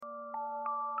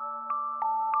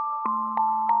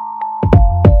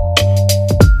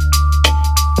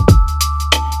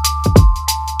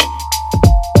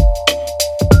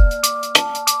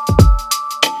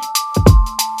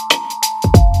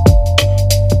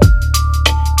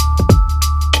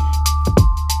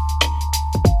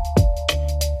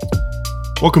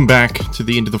Welcome back to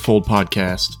the Into the Fold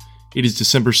podcast. It is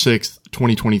December 6th,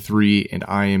 2023, and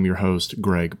I am your host,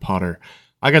 Greg Potter.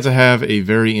 I got to have a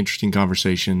very interesting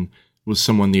conversation with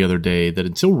someone the other day that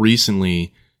until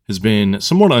recently has been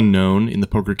somewhat unknown in the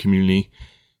poker community.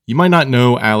 You might not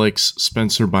know Alex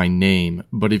Spencer by name,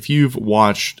 but if you've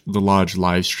watched the Lodge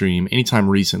live stream anytime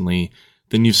recently,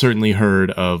 then you've certainly heard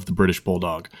of the British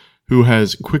Bulldog, who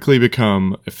has quickly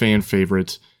become a fan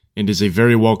favorite and is a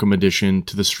very welcome addition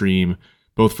to the stream,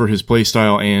 both for his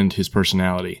playstyle and his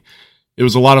personality. It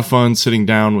was a lot of fun sitting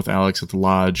down with Alex at the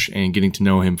Lodge and getting to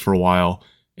know him for a while,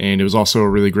 and it was also a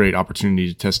really great opportunity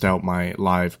to test out my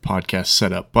live podcast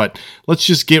setup. But let's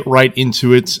just get right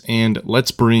into it, and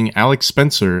let's bring Alex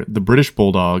Spencer, the British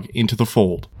Bulldog, into the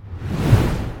fold.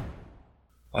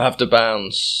 I have to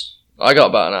bounce. I got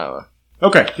about an hour.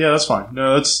 Okay, yeah, that's fine.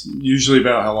 No, that's usually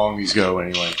about how long these go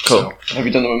anyway. Cool. So. Have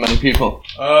you done it with many people?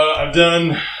 I've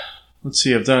done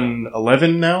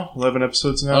 11 now, 11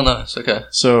 episodes now. Oh, nice, okay.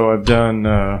 So I've done,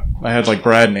 I had like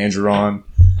Brad and Andrew on.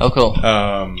 Oh, cool.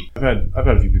 I've had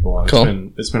a few people on.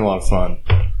 Cool. It's been a lot of fun.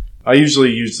 I usually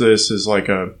use this as like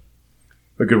a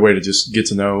good way to just get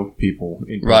to know people.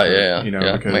 Right, yeah. You know,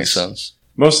 yeah, because makes sense.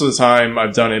 Most of the time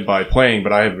I've done it by playing,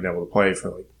 but I haven't been able to play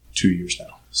for like 2 years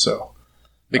now, so.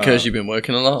 Because you've been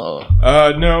working a lot?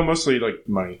 Or? No, mostly like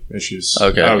money issues.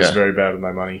 Okay, I was very bad with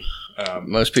my money.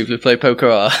 Most people who play poker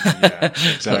are. Yeah,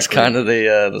 exactly. That's kind of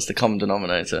that's the common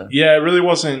denominator. Yeah, it really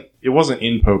wasn't. It wasn't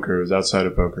in poker. It was outside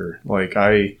of poker. Like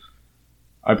I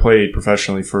played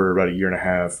professionally for about a year and a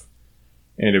half,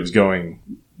 and it was going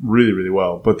really, really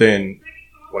well. But then,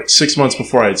 like 6 months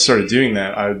before I had started doing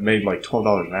that, I made like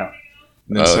 $12 an hour,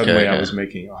 and then suddenly I was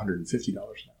making $150 an hour.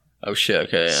 Oh shit!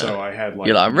 Okay, yeah. So I had like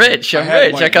you're like I'm rich.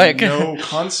 I can't no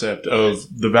concept of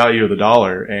the value of the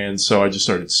dollar, and so I just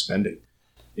started spending.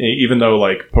 Even though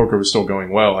like poker was still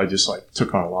going well, I just like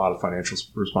took on a lot of financial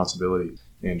responsibility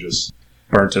and just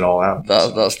burnt it all out.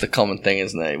 That's the common thing,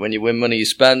 isn't it? When you win money, you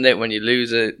spend it. When you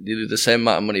lose it, you lose the same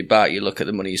amount of money back. You look at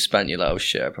the money you spent, you're like, oh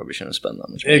shit, I probably shouldn't have spent that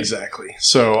much money. Exactly.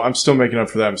 So I'm still making up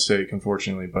for that mistake,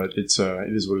 unfortunately, but it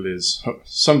is what it is.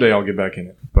 Someday I'll get back in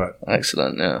it, but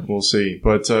excellent, yeah. We'll see.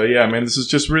 But yeah, man, this is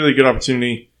just really a good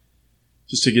opportunity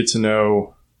just to get to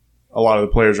know a lot of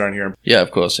the players around here. Yeah,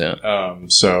 of course, yeah.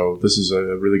 So this is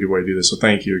a really good way to do this. So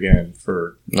thank you again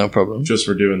for no problem. Just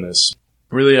for doing this.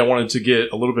 Really, I wanted to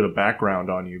get a little bit of background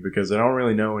on you because I don't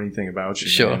really know anything about you.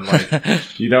 Sure.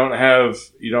 Like, you don't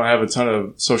have a ton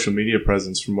of social media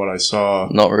presence from what I saw.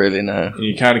 Not really, no. And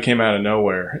you kind of came out of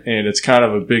nowhere, and it's kind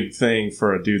of a big thing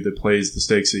for a dude that plays the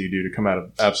stakes that you do to come out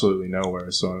of absolutely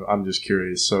nowhere. So I'm just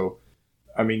curious. So,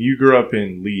 I mean, you grew up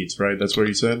in Leeds, right? That's where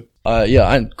you said? Yeah,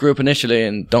 I grew up initially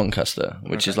in Doncaster,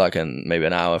 which is like maybe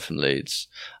an hour from Leeds.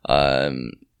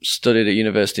 Studied at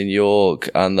university in York,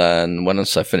 and then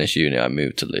once I finished uni, I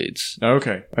moved to Leeds.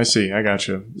 Okay, I see. I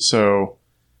gotcha. So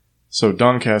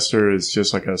Doncaster is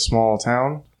just like a small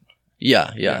town?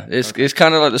 Yeah. It's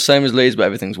kind of like the same as Leeds, but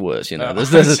everything's worse, you know.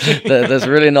 There's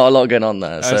really not a lot going on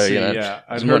there. So, you know,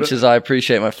 as much as I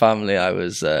appreciate my family, I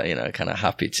was, kind of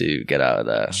happy to get out of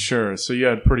there. Sure. So you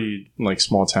had pretty, like,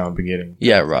 small town beginning.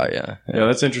 Yeah, right, yeah. Yeah,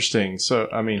 that's interesting. So,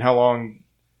 I mean, how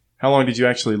long did you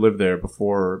actually live there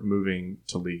before moving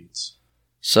to Leeds?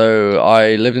 So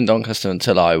I lived in Doncaster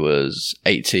until I was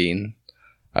 18.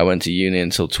 I went to uni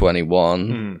until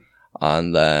 21.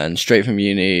 And then straight from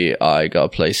uni, I got a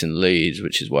place in Leeds,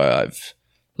 which is where I've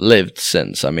lived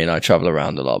since. I mean, I travel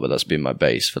around a lot, but that's been my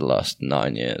base for the last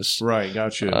 9 years. Right,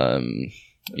 gotcha.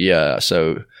 Yeah,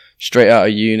 so straight out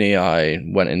of uni, I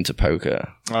went into poker.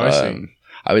 Oh, I see.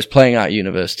 I was playing at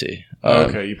university.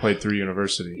 Okay, you played through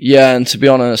university. Yeah, and to be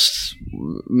honest,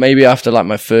 maybe after like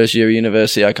my first year of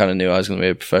university, I kind of knew I was going to be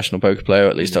a professional poker player.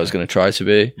 At least I was going to try to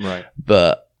be. Right.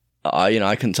 But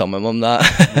I couldn't tell my mum that.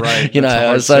 Right.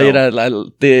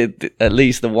 Like, at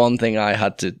least the one thing I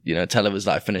had to, tell her was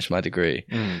that I finished my degree.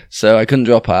 So I couldn't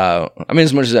drop out. I mean,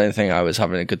 as much as anything, I was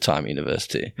having a good time at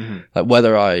university. Like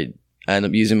whether I end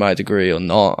up using my degree or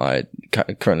not, I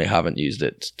currently haven't used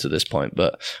it to this point,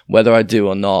 but whether I do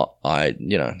or not, I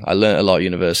learned a lot at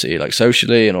university, like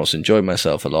socially, and also enjoyed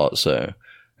myself a lot, so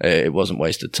it wasn't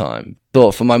wasted time.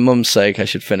 Thought for my mum's sake, I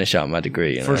should finish out my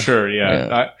degree. For sure,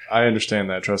 yeah. I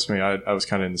understand that, trust me. I was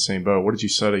kind of in the same boat. What did you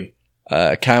study?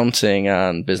 Accounting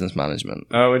and business management.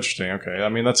 Oh, interesting. Okay. I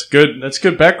mean, that's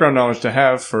good background knowledge to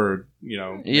have for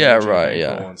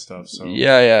And stuff. So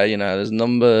there's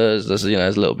numbers, there's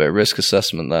there's a little bit of risk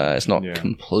assessment there. It's not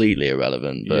completely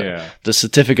irrelevant, but the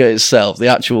certificate itself, the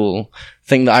actual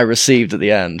thing that I received at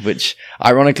the end, which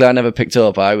ironically I never picked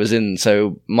up.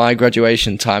 So my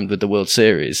graduation timed with the World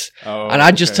Series, and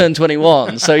I just turned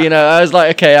 21. So I was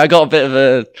like, okay, I got a bit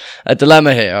of a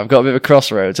dilemma here. I've got a bit of a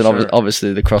crossroads, and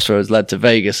obviously the crossroads led to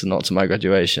Vegas and not to my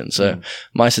graduation. So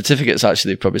my certificate's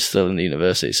actually probably still in the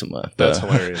university somewhere. That's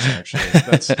hilarious, actually.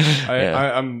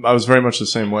 I was very much the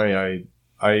same way.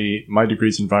 My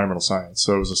degree's environmental science,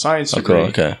 so it was a science degree.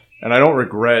 Okay. And I don't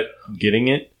regret getting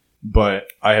it, but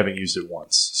I haven't used it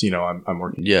once. So, I'm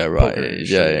working poker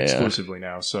exclusively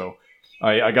now. So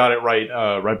I got it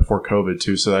right before COVID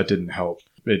too. So that didn't help.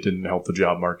 It didn't help. The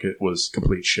job market was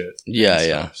complete shit.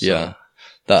 That's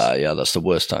the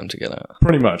worst time to get out.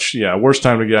 Pretty much, yeah. Worst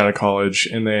time to get out of college.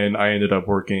 And then I ended up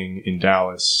working in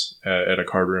Dallas at a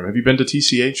card room. Have you been to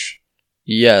TCH?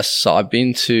 Yes, so I've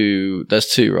been to. There's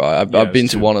two, right? I've been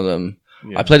to one of them.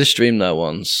 Yeah. I played a stream there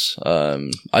once.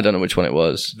 I don't know which one it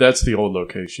was. That's the old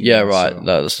location. Yeah, right. So.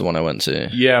 That's the one I went to.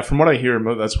 Yeah, from what I hear,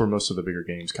 that's where most of the bigger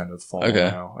games kind of fall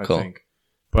now, I think.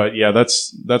 But yeah,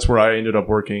 that's where I ended up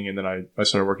working, and then I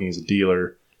started working as a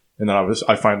dealer, and then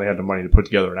I finally had the money to put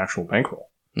together an actual bankroll.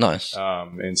 Nice.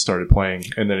 And started playing,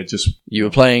 and then it just... You were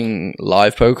playing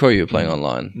live poker, or you were playing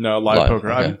online? No, live poker.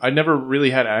 Okay. I never really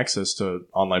had access to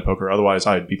online poker, otherwise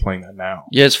I'd be playing that now.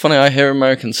 Yeah, it's funny, I hear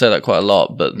Americans say that quite a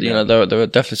lot, but there are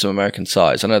definitely some American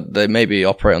sites, and they maybe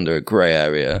operate under a grey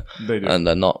area, they do. And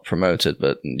they're not promoted,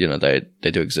 but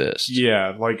they do exist.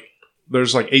 Yeah, like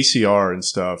there's like ACR and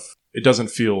stuff. It doesn't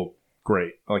feel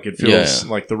great. Like it feels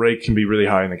like the rate can be really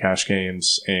high in the cash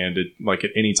games, and it like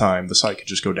at any time the site could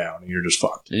just go down and you're just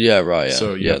fucked. Yeah, right. Yeah.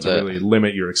 So you have to really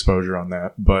limit your exposure on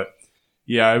that. But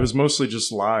yeah, it was mostly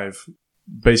just live.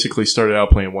 Basically started out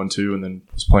playing 1-2 and then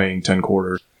was playing 10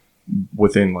 quarter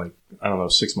within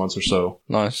 6 months or so.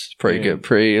 Nice. Pretty good.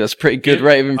 That's a pretty good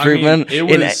rate of improvement.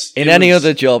 In any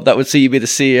other job that would see you be the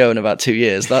CEO in about 2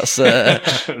 years. That's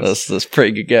that's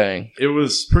pretty good going. It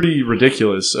was pretty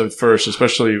ridiculous at first,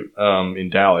 especially in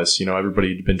Dallas.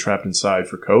 Everybody had been trapped inside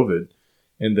for COVID,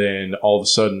 and then all of a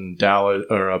sudden Dallas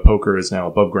poker is now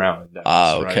above ground in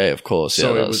Dallas. Okay, right? Of course. Yeah,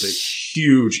 so it was a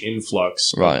huge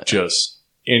influx of just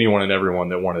anyone and everyone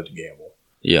that wanted to gamble.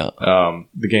 Yeah.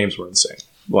 The games were insane.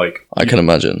 I can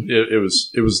imagine. It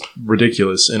was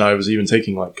ridiculous. And I was even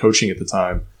taking coaching at the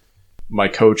time. My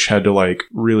coach had to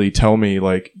really tell me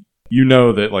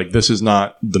that this is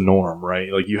not the norm, right?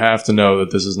 You have to know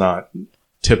that this is not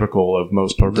typical of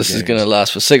most poker games. This is going to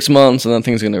last for 6 months and then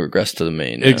things are going to regress to the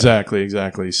mean.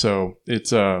 Exactly. So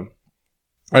it's I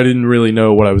didn't really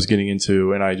know what I was getting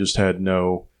into, and I just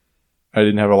I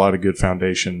didn't have a lot of good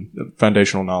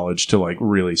foundational knowledge to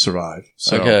really survive.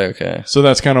 So, okay. So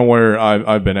that's kind of where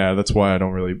I've been at. That's why I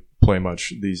don't really play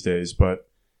much these days. But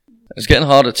it's getting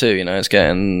harder too. It's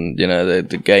getting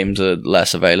the games are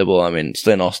less available. I mean,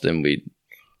 still in Austin, we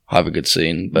have a good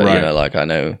scene, but right. I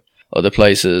know other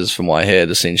places. From what I hear,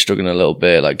 the scene's struggling a little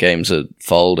bit. Games are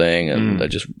folding, and they're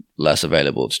just less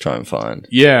available to try and find.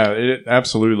 Yeah,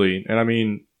 absolutely. And I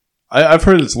mean, I've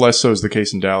heard it's less so is the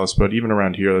case in Dallas, but even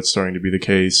around here, that's starting to be the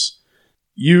case.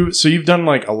 You've done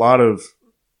a lot of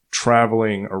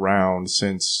traveling around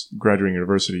since graduating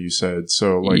university, you said.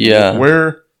 So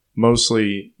where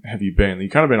mostly have you been?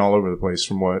 You've kind of been all over the place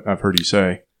from what I've heard you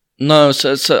say. No,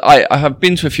 so I have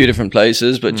been to a few different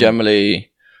places, but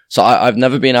generally, I've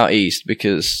never been out east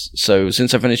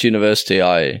since I finished university,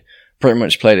 I pretty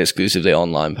much played exclusively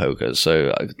online poker.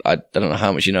 So I don't know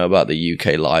how much you know about the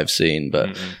UK live scene,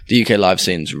 but the UK live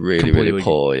scene's really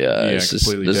poor.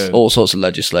 There's all sorts of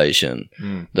legislation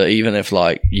that even if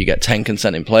you get 10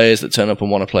 consenting players that turn up and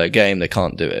want to play a game, they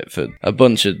can't do it for a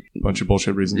bunch of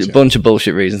bullshit reasons. Bunch of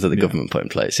bullshit reasons that the government put in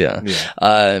place. Yeah.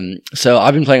 So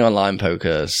I've been playing online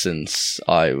poker since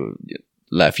I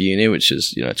left uni, which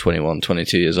is 21,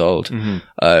 22 years old,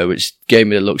 which gave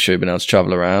me the luxury of being able to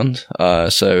travel around.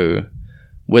 So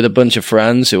with a bunch of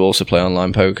friends who also play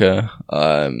online poker,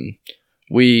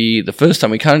 the first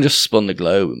time we kind of just spun the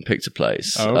globe and picked a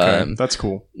place. Oh, okay. That's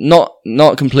cool.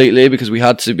 Not completely, because we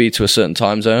had to be to a certain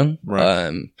time zone.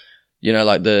 Right.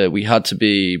 We had to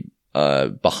be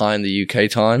behind the UK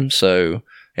time, so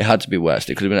it had to be west.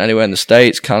 It could have been anywhere in the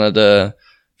States, Canada,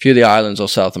 few of the islands, or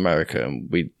South America, and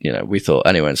we thought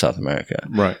anywhere in South America.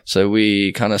 Right. So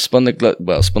we kind of spun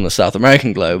the South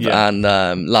American globe and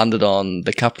landed on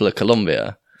the capital of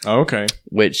Colombia. Oh, okay.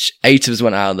 Which 8 of us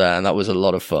went out there, and that was a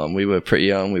lot of fun. We were pretty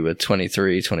young. We were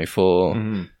 23,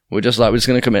 24. We're just we're just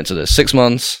going to commit to this. 6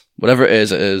 months, whatever it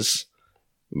is.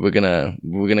 We're gonna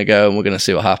go and we're gonna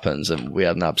see what happens, and we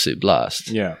had an absolute blast.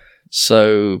 Yeah.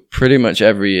 So pretty much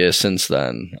every year since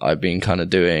then, I've been kind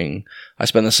of I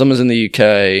spend the summers in the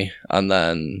UK, and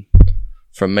then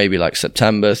from maybe like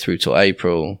September through to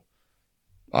April,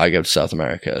 I go to South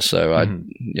America. So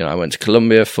I went to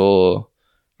Colombia for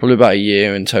probably about a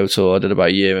year in total. I did about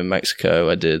a year in Mexico.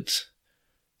 I did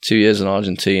 2 years in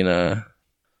Argentina.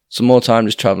 Some more time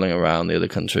just traveling around the other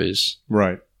countries.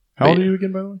 Right. How old are you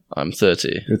again, by the way? I'm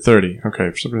 30. You're 30. Okay.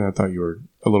 For some reason, I thought you were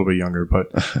a little bit younger,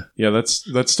 but yeah, that's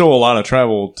still a lot of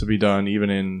travel to be done,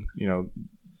 even in,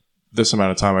 this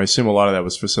amount of time. I assume a lot of that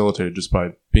was facilitated just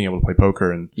by being able to play poker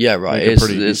and yeah, right. It's a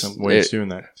pretty decent way of doing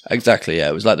that. Exactly. Yeah,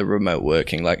 it was like the remote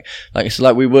working. Like it's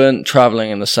like we weren't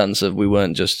traveling in the sense of we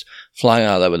weren't just flying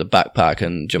out there with a backpack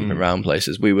and jumping around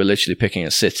places. We were literally picking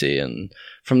a city, and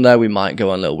from there we might go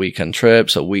on little weekend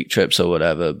trips or week trips or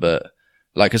whatever. But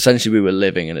like essentially we were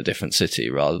living in a different city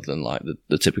rather than like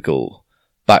the typical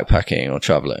backpacking or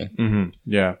traveling. Mm-hmm.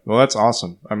 Yeah. Well, that's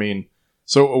awesome. I mean,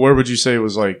 so where would you say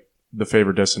was like the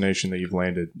favorite destination that you've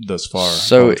landed thus far?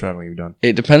 So all the traveling you've done.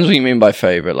 It depends what you mean by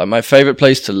favorite. Like my favorite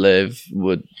place to live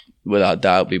would without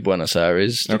doubt be Buenos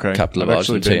Aires, the capital of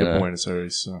Argentina. Been to Buenos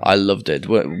Aires. So. I loved it.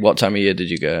 What time of year did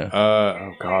you go?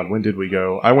 Oh God, when did we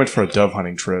go? I went for a dove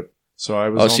hunting trip. So I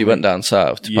was. Oh, so you went down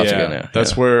south to Patagonia.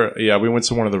 That's where. Yeah, we went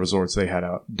to one of the resorts they had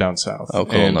out down south. Oh,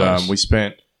 cool, and nice.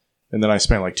 And then I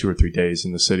spent like 2 or 3 days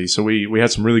in the city. So we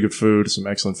had some really good food, some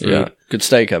excellent food. Yeah, good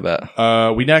steak, I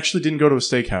bet. We actually didn't go to a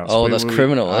steakhouse. Oh, that's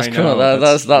criminal. That's criminal.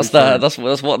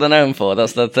 That's what they're known for.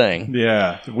 That's their thing.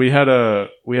 Yeah, we had a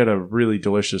really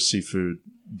delicious seafood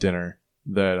dinner.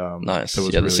 That nice. That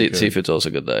was the really seafood's also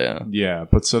good there. Yeah. Yeah,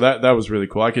 but so that was really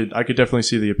cool. I could definitely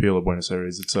see the appeal of Buenos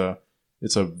Aires.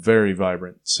 It's a very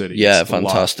vibrant city. Yeah,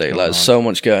 fantastic. Like so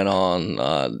much going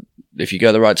on. If you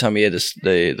go the right time of year,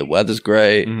 the weather's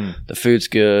great, the food's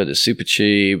good, it's super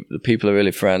cheap, the people are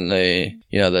really friendly.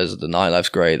 There's the nightlife's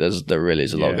great. There really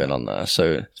is a lot going on there.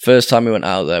 So first time we went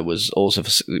out there was also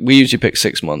we usually pick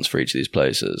 6 months for each of these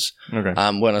places. Okay.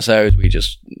 Buenos Aires, we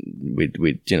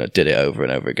did it over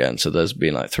and over again. So there's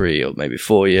been like 3 or maybe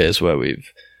 4 years where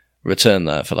we've returned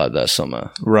there for like their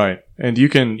summer. Right. And you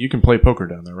can play poker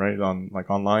down there, right? On like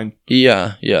online?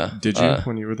 Yeah. Did you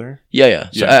when you were there? Yeah.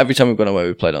 So every time we've gone away,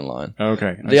 we played online.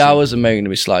 Okay. The hours are maybe going to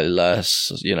be slightly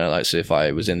less. Like so if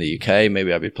I was in the UK,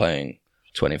 maybe I'd be playing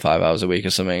 25 hours a week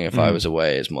or something. If I was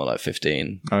away, it's more like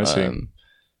 15. I see.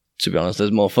 To be honest,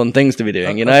 there's more fun things to be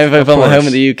doing. If I'm at home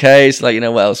in the UK, it's like,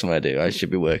 what else am I do? I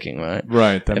should be working, right?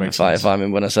 Right. That makes sense. If I'm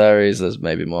in Buenos Aires, there's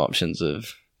maybe more options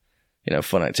of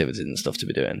fun activities and stuff to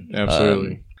be doing.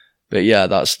 Absolutely. But yeah,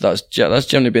 that's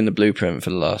generally been the blueprint for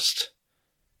the last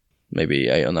maybe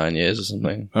 8 or 9 years or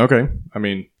something. Okay. I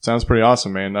mean, sounds pretty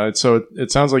awesome, man. So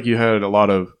it sounds like you had a lot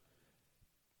of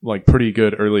like pretty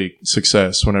good early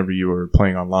success whenever you were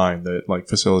playing online that like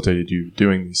facilitated you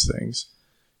doing these things.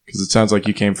 Because it sounds like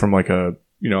you came from like a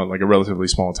relatively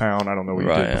small town. I don't know what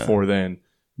you did before then,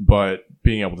 but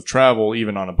being able to travel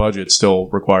even on a budget still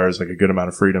requires like a good amount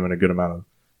of freedom and a good amount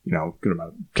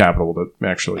of capital to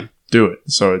actually do it.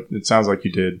 So it sounds like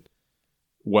you did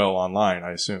well online,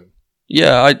 I assume.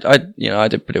 Yeah, I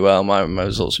did pretty well. My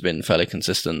results have been fairly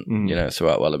consistent,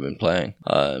 throughout while I've been playing.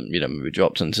 We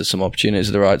dropped into some opportunities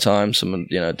at the right time, some,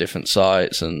 different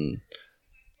sites, and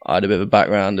I had a bit of a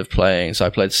background of playing. So I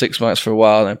played 6 max for a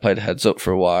while, and I played heads up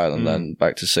for a while, and then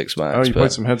back to 6 max. Oh, you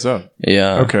played some heads up?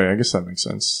 Yeah. Okay, I guess that makes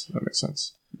sense.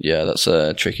 Yeah, that's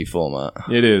a tricky format.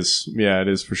 It is. Yeah, it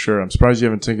is for sure. I'm surprised you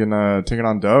haven't taken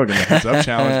on Doug in the heads up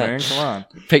challenge, man. Come on.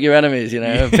 Pick your enemies,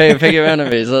 pick your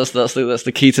enemies. That's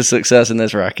the key to success in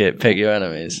this racket. Pick your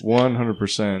enemies.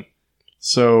 100%.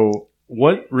 So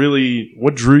what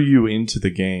drew you into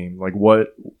the game? Like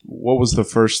what was the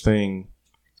first thing,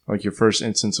 like your first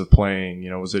instance of playing?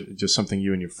 Was it just something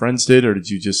you and your friends did, or did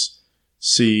you just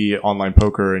see online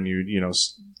poker and you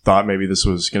thought maybe this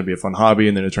was going to be a fun hobby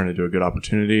and then it turned into a good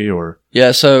opportunity? Or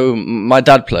so my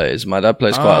dad plays quite a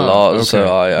lot. Okay.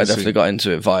 So I definitely got into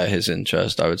it via his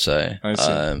interest, I would say. I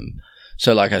see.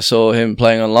 So like I saw him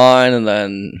playing online, and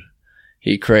then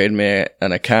he created me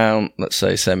an account, let's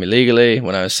say semi-legally,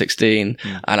 when I was 16.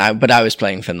 But I was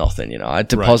playing for nothing, I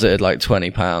deposited like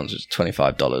 £20, which is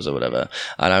 $25 or whatever.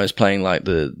 And I was playing like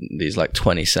these like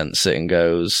 20-cent sit and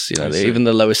goes, even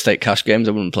the lowest stake cash games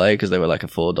I wouldn't play because they were like a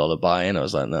 $4 buy-in. I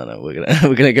was like, no, we're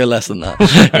gonna go less than that.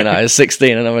 I was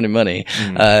 16 and I don't have any money.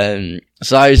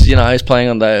 So I was playing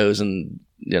on those, and,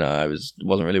 I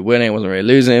wasn't really winning, wasn't really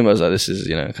losing. But I was like, this is,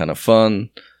 kind of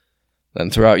fun. Then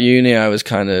throughout uni, I was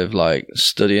kind of like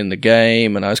studying the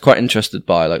game, and I was quite interested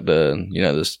by like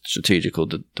the strategical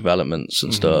developments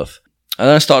and stuff. And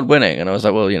then I started winning, and I was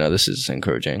like, well, this is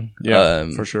encouraging. Yeah,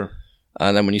 for sure.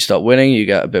 And then when you start winning, you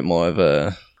get a bit more of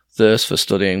a thirst for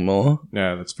studying more.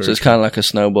 Yeah, that's very So it's kind of like a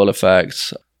snowball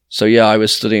effect. So yeah, I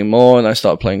was studying more and I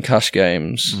started playing cash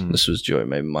games. This was during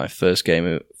maybe my first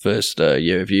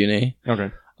year of uni.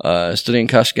 Okay. Studying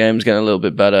cash games, getting a little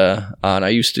bit better. And I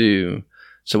used to,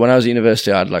 so when I was at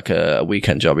university, I had like a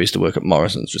weekend job. I used to work at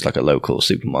Morrison's, just like a local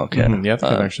supermarket. Yeah, I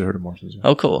think I've actually heard of Morrison's. Yeah.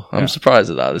 Oh, cool. I'm surprised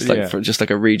at that. It's like just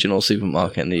like a regional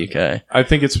supermarket in the UK. I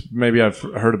think it's maybe I've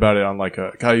heard about it on like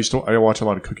I watch a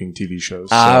lot of cooking TV shows.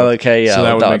 Okay, yeah. So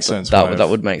that would make sense. That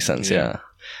would make sense, yeah.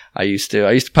 I used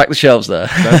to pack the shelves there.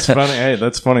 That's funny. Hey,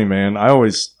 that's funny, man. I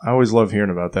always love hearing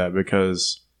about that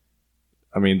because,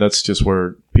 I mean, that's just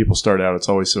where people start out. It's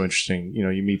always so interesting. You know,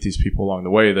 you meet these people along the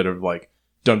way that have like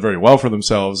done very well for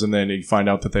themselves, and then you find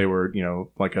out that they were, you know,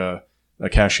 like a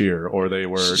cashier, or they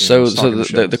were. So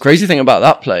the crazy thing about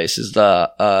that place is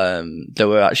that there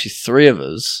were actually 3 of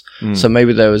us. So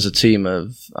maybe there was a team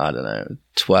of, I don't know,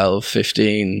 12,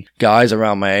 15 guys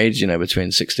around my age, you know,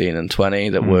 between 16 and 20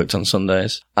 that worked on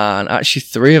Sundays. And actually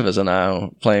 3 of us are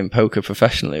now playing poker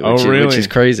professionally, which is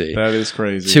crazy. That is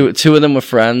crazy. Two of them were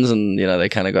friends, and, you know, they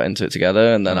kind of got into it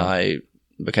together. And then I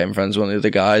became friends with one of the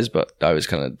other guys, but I was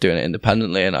kind of doing it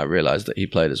independently, and I realized that he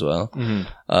played as well.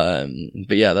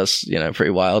 But yeah, that's, you know, pretty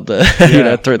wild that, you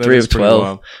know, 3 of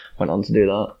 12 went on to do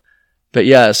that. But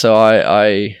yeah, so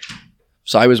I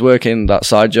was working that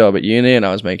side job at uni, and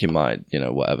I was making my, you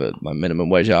know, whatever my minimum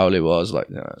wage hourly was, like,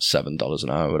 you know, $7 an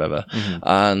hour or whatever.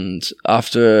 And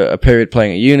after a period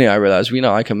playing at uni, I realized, you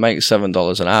know, I can make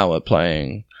 $7 an hour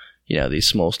playing, you know, these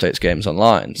small stakes games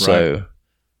online. Right. So,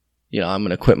 you know, I'm going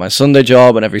to quit my Sunday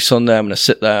job, and every Sunday I'm going to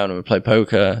sit down and I'm going to play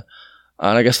poker.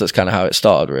 And I guess that's kind of how it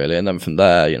started, really. And then from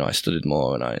there, you know, I studied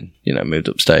more, and I, you know, moved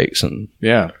up stakes. And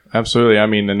yeah, absolutely. I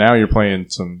mean, and now you're playing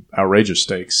some outrageous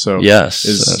stakes. So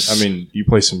yes, I mean, you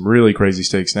play some really crazy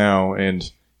stakes now.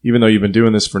 And even though you've been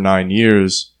doing this for 9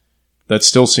 years, that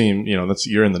still seems, you know,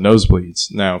 you're in the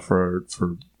nosebleeds now for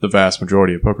the vast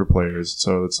majority of poker players.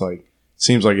 So it's like, it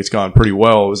seems like it's gone pretty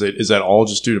well. Is that all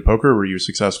just due to poker, or were you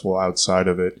successful outside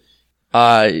of it?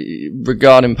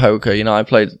 Regarding poker, you know, I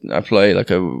play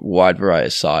like a wide variety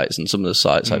of sites, and some of the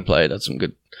sites I played had some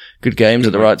good games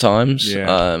at the right times.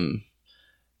 Yeah.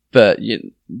 But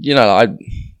you know,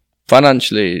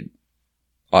 financially,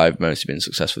 I've mostly been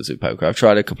successful through poker. I've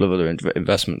tried a couple of other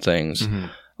investment things, and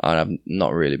I've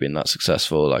not really been that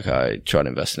successful. Like, I tried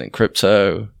investing in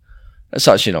crypto. It's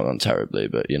actually not gone terribly,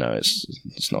 but, you know,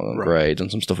 it's not gone great.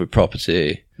 And some stuff with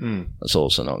property, that's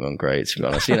also not gone great, to be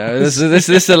honest. You know, this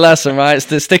is a lesson, right? It's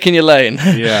to stick in your lane.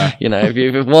 Yeah. You know,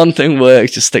 if one thing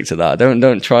works, just stick to that.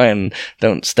 Don't try and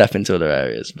don't step into other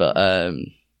areas. But,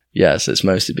 yes, it's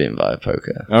mostly been via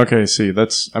poker. Okay, see,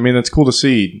 that's cool to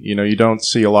see. You know, you don't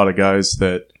see a lot of guys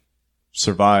that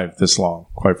survive this long,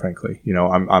 quite frankly. You know,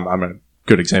 I'm a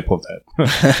good example of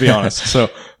that, to be honest. So,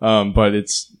 but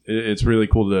it's really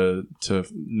cool to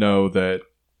know that,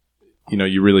 you know,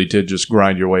 you really did just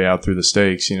grind your way out through the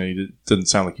stakes. You know, it didn't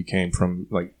sound like you came from,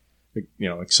 like, you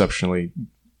know, exceptionally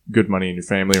good money in your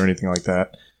family or anything like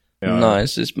that. No,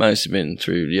 it's mostly been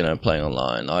through, you know, playing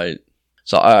online. I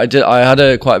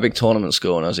had quite a big tournament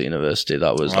score when I was at university.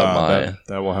 That was like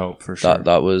that will help for sure.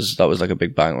 That was like a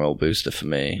big bankroll booster for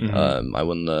me. I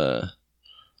won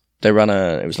they ran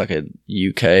it was like a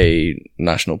UK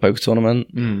national poker tournament,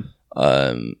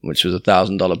 which was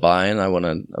 $1,000 buy-in. I won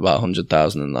about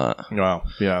 100,000 in that. Wow,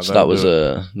 yeah. So that was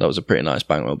a pretty nice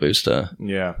bankroll booster.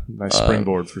 Yeah, nice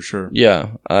springboard for sure.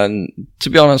 Yeah, and to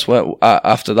be honest,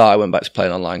 after that, I went back to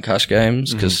playing online cash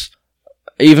games, because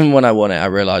even when I won it, I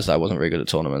realized that I wasn't very good at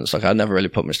tournaments. Like, I'd never really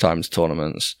put much time into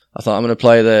tournaments. I thought, I'm going to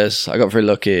play this. I got very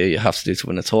lucky. You have to do to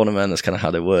win a tournament. That's kind of how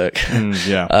they work.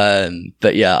 Yeah.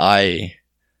 But yeah,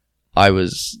 I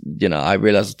was, you know, I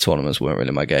realized the tournaments weren't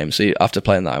really my game. So after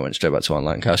playing that, I went straight back to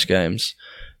online cash games.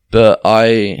 But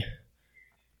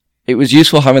it was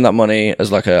useful having that money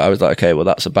as I was like, okay, well,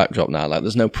 that's a backdrop now. Like,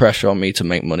 there's no pressure on me to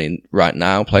make money right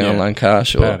now playing online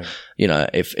cash, or, you know,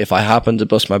 if I happen to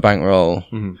bust my bankroll,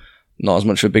 not as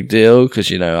much of a big deal, because,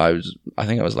 you know, I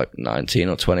think I was like 19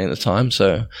 or 20 at the time.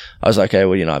 So I was like, okay,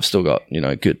 well, you know, I've still got, you know,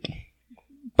 a good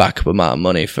backup amount of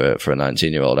money for a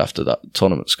 19-year-old after that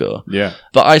tournament score. Yeah.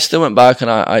 But I still went back,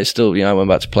 and I still, you know, I went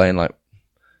back to playing like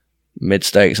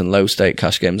mid-stakes and low-stake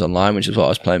cash games online, which is what I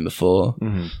was playing before.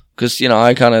 Because, you know,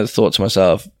 I kind of thought to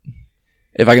myself,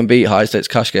 if I can beat high-stakes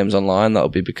cash games online, that'll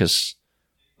be because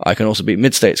I can also beat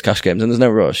mid-stakes cash games, and there's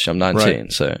no rush. I'm 19,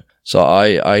 right. So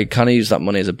I kind of use that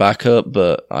money as a backup,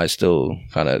 but I still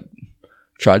kind of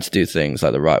tried to do things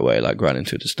like the right way, like grinding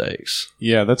through the stakes.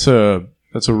 Yeah, that's a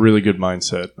really good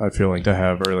mindset, I feel like, to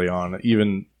have early on.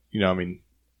 Even, you know, I mean,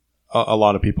 a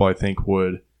lot of people, I think,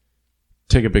 would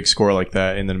take a big score like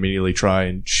that and then immediately try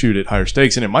and shoot at higher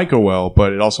stakes, and it might go well,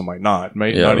 but it also might not.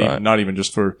 Not even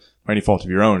just for any fault of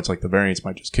your own. It's like the variance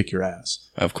might just kick your ass.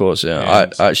 Of course, yeah.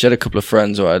 I actually had a couple of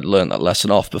friends where I'd learned that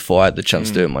lesson off before I had the chance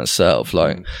to do it myself.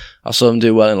 Like, I saw them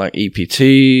do well in like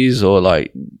EPTs or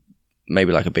like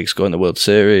maybe like a big score in the World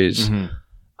Series.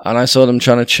 And I saw them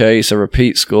trying to chase a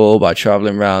repeat score by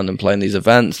traveling around and playing these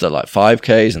events that are like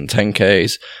 5Ks and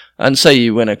 10Ks. And say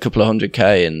you win a couple of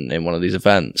 100K in one of these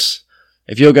events.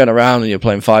 If you're going around and you're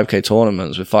playing 5K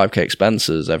tournaments with 5K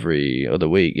expenses every other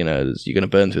week, you know, you're going to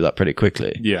burn through that pretty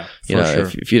quickly. Yeah, sure.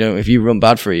 If you run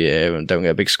bad for a year and don't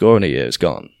get a big score in a year, it's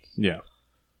gone. Yeah.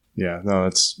 Yeah, no,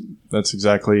 that's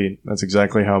exactly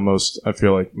how I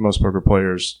feel like most poker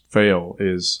players fail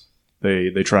is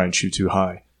they try and shoot too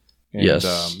high. And,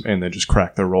 yes. And then just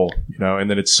crack their roll, you know,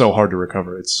 and then it's so hard to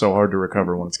recover. It's so hard to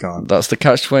recover when it's gone. That's the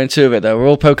catch-22 of it, though. We're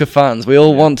all poker fans. We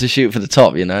all want to shoot for the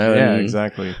top, you know? Yeah,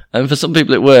 exactly. And for some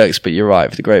people it works, but you're right.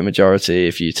 For the great majority,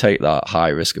 if you take that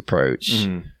high-risk approach,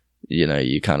 you know,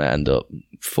 you kind of end up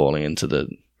falling into the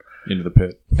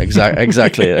pit.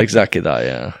 Exactly that,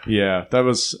 yeah. Yeah,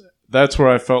 that's where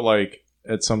I felt like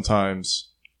at sometimes,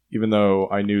 even though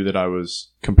I knew that I was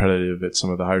competitive at some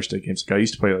of the higher stake games, like I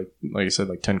used to play like I said,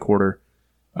 like 10 quarter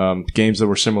games that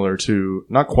were similar to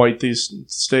not quite these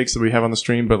stakes that we have on the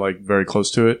stream, but like very close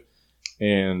to it.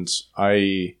 And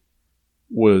I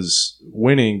was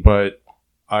winning, but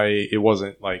it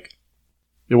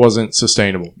wasn't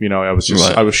sustainable. You know, I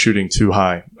was shooting too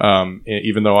high.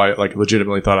 Even though I like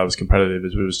legitimately thought I was competitive,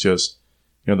 it was just,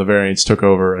 you know, the variance took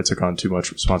over. I took on too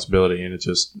much responsibility, and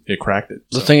it cracked it.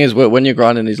 So. The thing is, when you're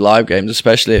grinding these live games,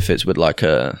 especially if it's with like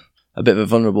a bit of a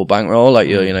vulnerable bankroll, like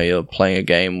you're playing a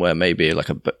game where maybe like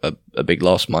a big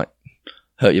loss might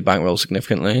hurt your bankroll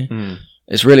significantly.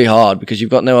 It's really hard because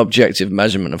you've got no objective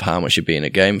measurement of how much you're being a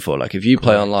game for. Like if you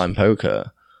play online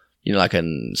poker, you know, like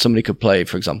somebody could play,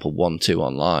 for example, 1-2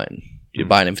 online. You're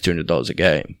buying in for $200 a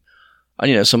game. And,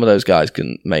 you know, some of those guys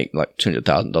can make like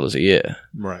 $200,000 a year.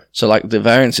 Right. So, like, the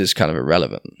variance is kind of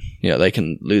irrelevant. You know, they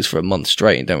can lose for a month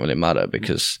straight and don't really matter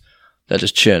because they're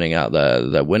just churning out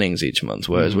their winnings each month.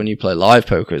 Whereas when you play live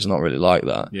poker, it's not really like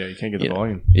that. Yeah, you can't get the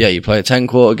volume. Yeah, you play a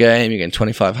 10-quarter game, you're getting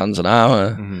 25 hands an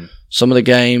hour. Some of the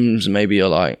games, maybe you're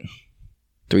like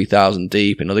 3,000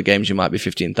 deep. In other games, you might be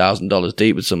 $15,000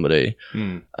 deep with somebody.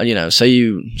 And, you know, say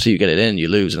you get it in, you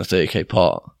lose in a 30K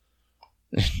pot.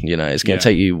 You know, it's going to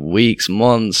take you weeks,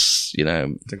 months, you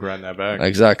know. To grind that back.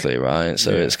 Exactly, right?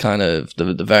 So it's kind of,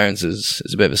 the variance is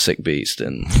a bit of a sick beast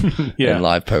in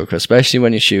live poker, especially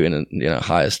when you're shooting, you know,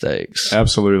 higher stakes.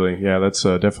 Absolutely. Yeah, that's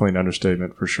definitely an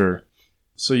understatement for sure.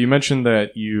 So you mentioned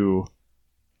that you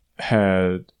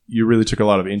really took a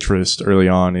lot of interest early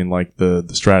on in like the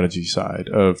strategy side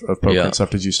of poker and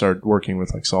stuff. Did you start working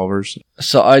with like solvers?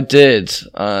 So I did,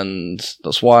 and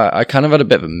that's why I kind of had a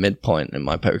bit of a midpoint in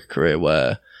my poker career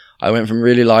where I went from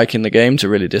really liking the game to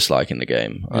really disliking the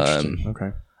game.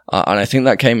 Okay. And I think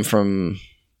that came from,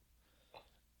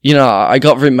 you know, I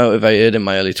got very motivated in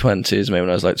my early 20s, maybe when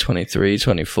I was like 23,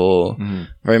 24.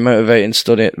 Very motivated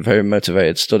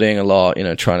studying a lot, you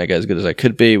know, trying to get as good as I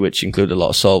could be, which included a lot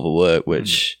of solver work,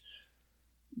 which,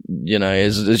 you know,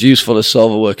 as useful as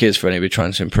solver work is for anybody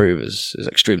trying to improve, is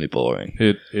extremely boring.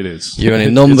 It is. You're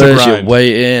running numbers, you're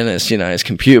waiting, it's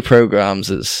computer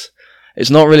programs, it's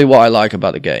not really what I like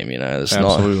about the game, you know.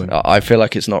 Absolutely. I feel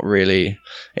like it's not really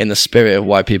in the spirit of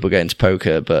why people get into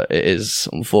poker, but it is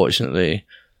unfortunately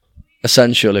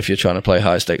essential if you're trying to play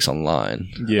high stakes online.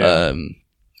 Yeah.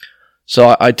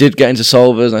 So I did get into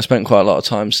solvers, and I spent quite a lot of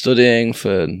time studying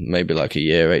for maybe like a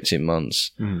year, 18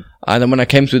 months. And then when I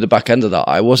came through the back end of that,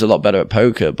 I was a lot better at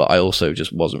poker, but I also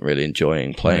just wasn't really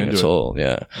enjoying playing at all.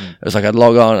 Yeah. It was like I'd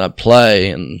log on and I'd play,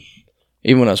 and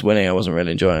even when I was winning, I wasn't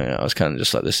really enjoying it. I was kind of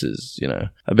just like, this is, you know,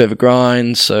 a bit of a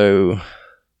grind. So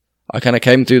I kind of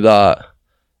came through that,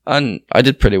 and I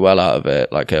did pretty well out of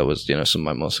it. Like it was, you know, some of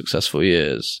my more successful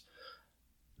years.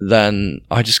 Then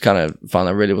I just kind of found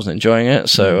I really wasn't enjoying it.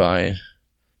 So I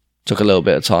took a little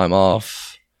bit of time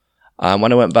off. And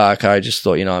when I went back, I just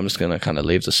thought, you know, I'm just going to kind of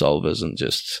leave the solvers and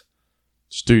just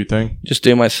do your thing. Just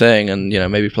do my thing, and, you know,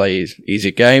 maybe play easier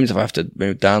games. If I have to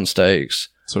move down stakes,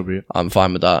 so be it. I'm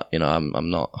fine with that. You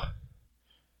know,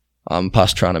 I'm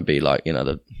past trying to be like, you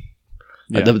know,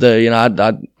 you know,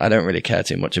 I don't really care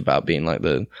too much about being like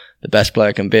the best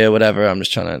player can be or whatever. I'm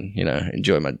just trying to, you know,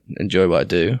 enjoy what I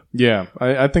do. Yeah.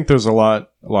 I think there's a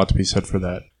lot to be said for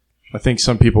that. I think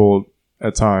some people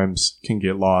at times can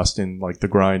get lost in like the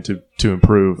grind to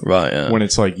improve. Right. Yeah. When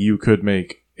it's like you could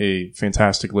make a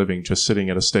fantastic living just sitting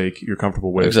at a stake you're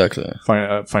comfortable with, exactly,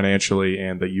 financially,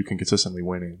 and that you can consistently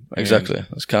win in. Exactly,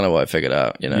 that's kind of what I figured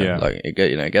out. Like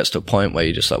it gets to a point where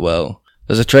you're just like, well,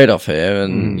 there's a trade-off here,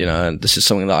 and and this is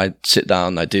something that I sit down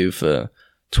and I do for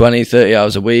 20, 30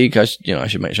 hours a week. I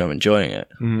should make sure I'm enjoying it.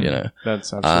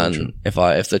 That's absolutely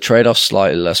true. If the trade-off's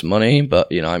slightly less money, but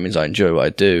it means I enjoy what I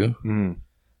do,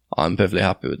 I'm perfectly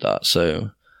happy with that.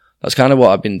 So that's kind of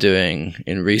what I've been doing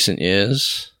in recent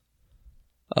years.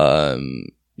 I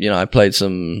played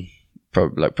some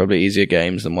probably easier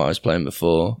games than what I was playing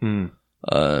before.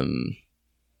 My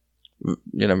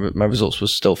results were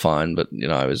still fine, but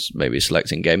I was maybe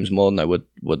selecting games more than I would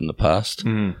in the past.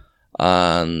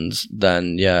 And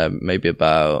then maybe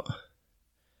about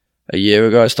a year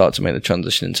ago, I started to make the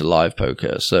transition into live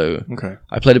poker. So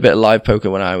I played a bit of live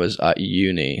poker when I was at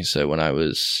uni. So when I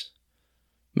was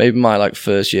maybe my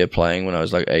first year playing, when I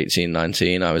was 18,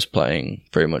 19, I was playing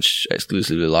pretty much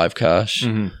exclusively live cash.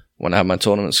 When I had my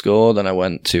tournament score, then I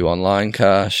went to online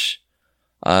cash.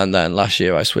 And then last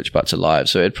year I switched back to live.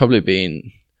 So it'd probably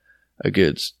been a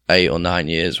good 8 or 9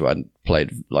 years where I'd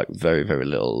played very, very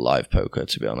little live poker,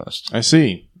 to be honest. I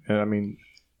see. I mean,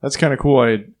 that's kind of cool.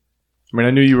 I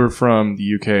knew you were from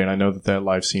the UK, and I know that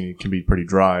live scene can be pretty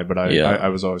dry, but I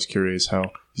was always curious because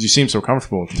you seem so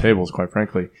comfortable at the tables, quite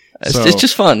frankly. It's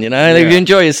just fun, If you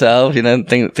enjoy yourself,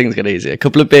 things get easier. A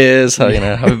couple of beers,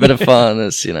 have a bit of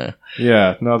fun.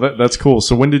 Yeah, no, that's cool.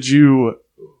 So when did you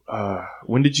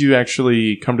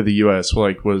actually come to the US?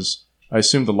 I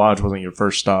assume the lodge wasn't your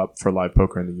first stop for live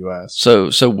poker in the US.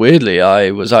 So weirdly,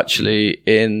 I was actually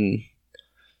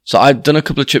so I'd done a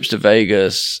couple of trips to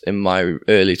Vegas in my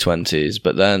early 20s,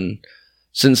 but then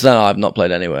since then I've not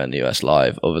played anywhere in the US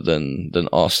live other than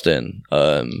Austin.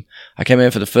 I came here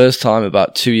for the first time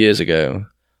about 2 years ago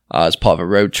as part of a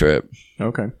road trip.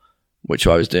 Okay. Which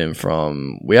I was doing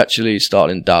we actually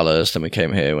started in Dallas, then we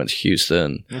came here, went to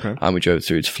Houston, and we drove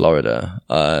through to Florida.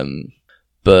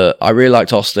 But I really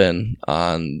liked Austin,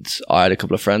 and I had a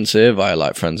couple of friends here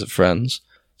via friends of friends.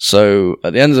 So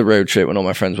at the end of the road trip, when all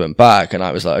my friends went back, and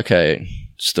I was like, okay,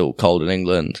 still cold in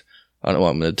England, I don't know what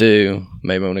I'm going to do.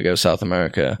 Maybe I'm going to go to South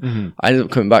America. I ended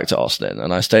up coming back to Austin,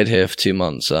 and I stayed here for 2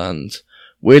 months. And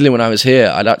weirdly, when I was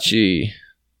here, I had not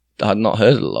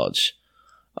heard of the lodge.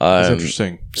 That's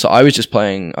interesting. So I was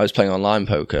playing online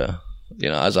poker,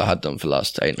 as I had done for the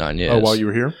last 8, 9 years. Oh, while you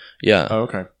were here? Yeah. Oh,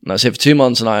 okay. And I was here for 2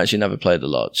 months, and I actually never played the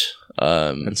lodge.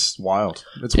 It's wild.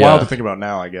 It's wild to think about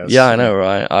now, I guess. Yeah, I know,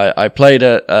 right? I played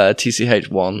at TCH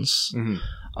once, and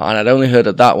I'd only heard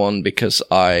of that one because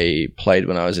I played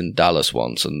when I was in Dallas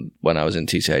once, and when I was in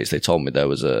TCH, they told me there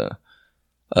was an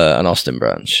Austin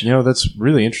branch. That's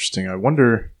really interesting. I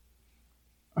wonder.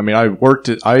 I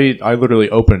literally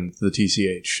opened the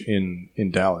TCH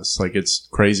in Dallas. It's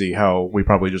crazy how we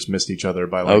probably just missed each other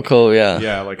by oh, cool, yeah.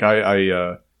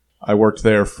 Yeah, I worked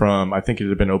there from, I think it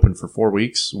had been open for 4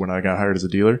 weeks when I got hired as a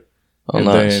dealer. Oh, and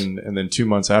nice. then 2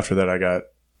 months after that, I got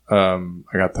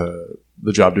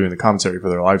the job doing the commentary for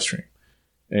their live stream.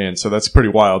 And so that's pretty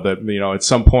wild that, at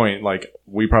some point,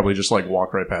 we probably just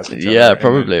walk right past each other. Yeah,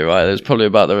 probably, right. It was probably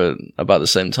about the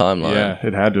same timeline. Yeah,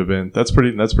 it had to have been. That's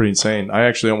pretty insane. I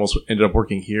actually almost ended up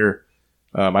working here.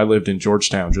 I lived in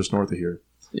Georgetown, just north of here.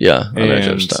 Yeah, I know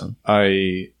Georgetown.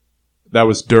 That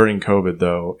was during COVID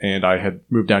though, and I had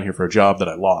moved down here for a job that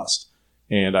I lost,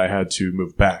 and I had to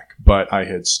move back. But I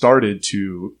had started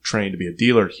to train to be a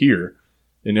dealer here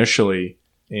initially,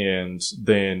 and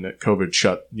then COVID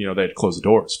shut, they had closed the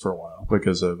doors for a while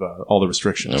because of all the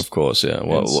restrictions. Of course, yeah.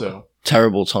 Well,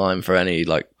 terrible time for any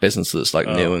business that's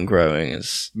new and growing.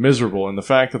 Is miserable. And the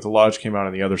fact that the lodge came out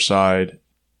on the other side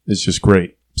is just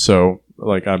great. So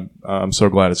I'm so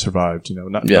glad it survived,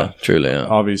 truly, yeah.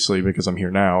 Obviously because I'm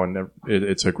here now and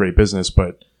it's a great business,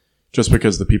 but just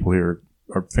because the people here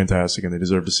are fantastic and they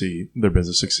deserve to see their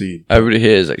business succeed. Everybody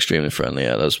here is extremely friendly.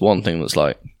 Yeah, that's one thing that's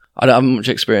I don't have much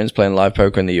experience playing live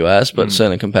poker in the US, but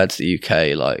certainly compared to the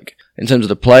UK, in terms of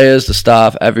the players, the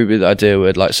staff, everybody that I deal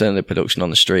with, certainly the production on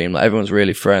the stream, everyone's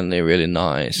really friendly, really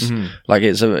nice.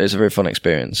 It's a very fun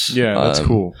experience. Yeah, that's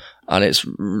cool. And it's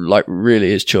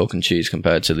really is chalk and cheese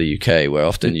compared to the UK, where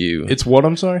often It's what,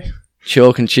 I'm sorry?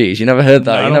 Chalk and cheese. You never heard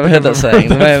that? No, you never heard that saying?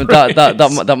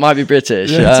 That might be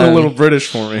British. Yeah, it's a little British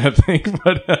for me, I think.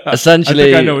 But essentially, I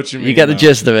think I know what you mean. You get the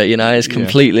gist of it. It's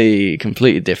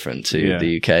completely different to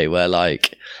the UK, where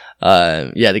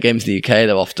the games in the UK,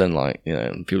 they're often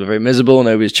people are very miserable.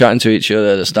 Nobody's chatting to each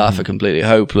other. The staff are completely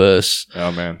hopeless.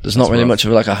 Oh man, there's not really much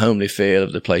of a homely feel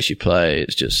of the place you play.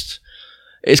 It's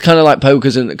kind of like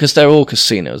poker's because they're all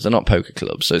casinos. They're not poker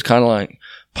clubs, so it's kind of like.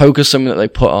 Poker's something that they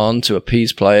put on to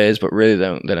appease players, but really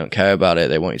they don't care about it.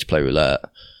 They want you to play roulette.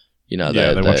 you know,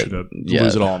 they want you to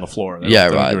lose it all on the floor. They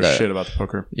don't give a shit about the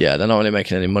poker. Yeah, they're not really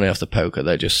making any money off the poker.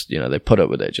 They just, you know, they put up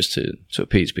with it just to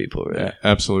appease people. Really. Yeah,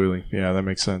 absolutely. Yeah, that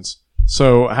makes sense.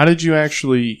 So, how did you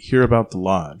actually hear about the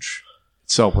lodge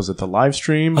itself? Was it the live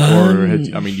stream, or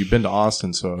you've been to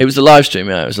Austin, so it was the live stream.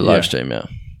 Yeah, it was the live stream. Yeah.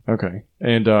 Okay,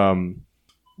 and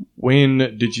when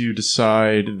did you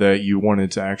decide that you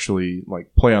wanted to actually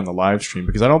like play on the live stream?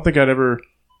 Because I don't think I'd ever.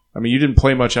 I mean, you didn't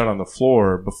play much out on the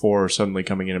floor before suddenly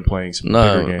coming in and playing some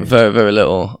bigger games. Very, very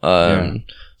little.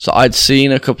 So I'd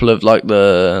seen a couple of like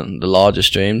the larger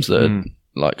streams that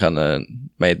like kind of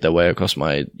made their way across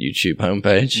my YouTube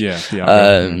homepage.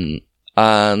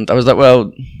 And I was like,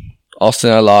 well,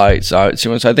 Austin I liked. So I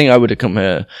think I would have come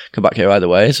back here either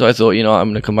way. So I thought, you know,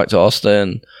 I'm going to come back to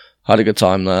Austin. Had a good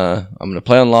time there. I'm going to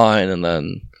play online, and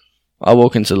then I'll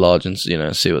walk into the lodge and, you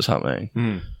know, see what's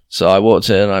happening. So I walked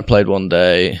in, I played one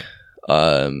day,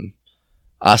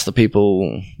 asked the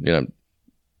people, you know,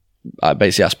 I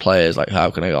basically asked players, like,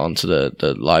 how can I get onto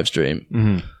the live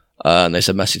stream? And they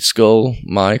said, message Skull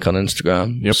Mike on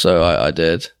Instagram. Yep. So I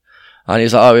did. And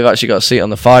he's like, oh, we've actually got a seat on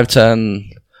the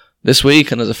 510 this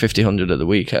week, and there's a 50-100 at the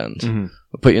weekend.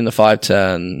 We'll put you in the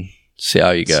 510, see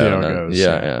how you go. See how it goes.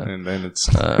 Yeah. And then it's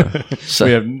so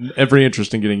we have every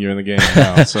interest in getting you in the game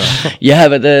now. So yeah,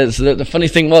 but the funny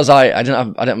thing was I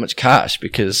didn't have much cash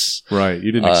because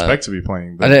you didn't expect to be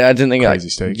playing. I didn't think crazy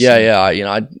stakes.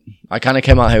 I kind of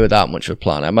came out here without much of a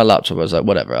plan. I had my laptop. I was like,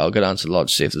 whatever, I'll go down to the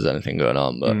lodge, see if there's anything going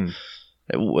on. But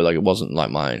it wasn't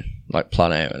like my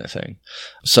plan A or anything.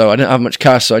 So I didn't have much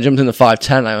cash. So I jumped in the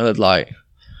 510. I had like,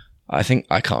 I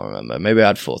can't remember. Maybe I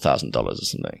had $4,000 or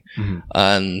something.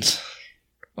 And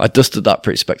I dusted that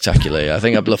pretty spectacularly. I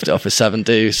think I bluffed it off with 7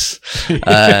 deuce.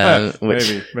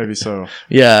 Maybe so.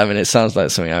 Yeah, I mean, it sounds like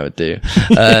something I would do.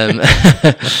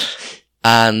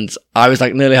 And I was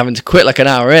like nearly having to quit like an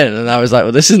hour in, and I was like,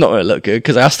 well, this is not going to look good,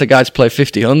 because I asked the guy to play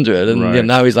 50-100, and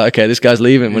now he's like, okay, this guy's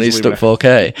leaving when he's stuck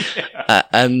 4K.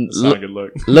 And not a good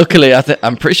look. Luckily,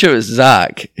 I'm pretty sure it was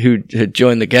Zach who had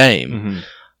joined the game,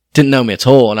 didn't know me at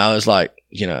all, and I was like,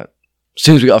 you know, as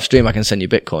soon as we get off stream, I can send you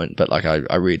Bitcoin, but like,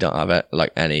 I really don't have it,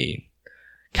 like any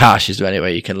cash. Is there any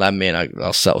way you can lend me, and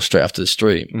I'll settle straight after the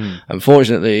stream?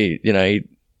 Unfortunately, you know, he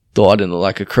thought I didn't look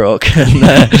like a crook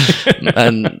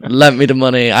and lent me the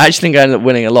money. I actually think I ended up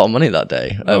winning a lot of money that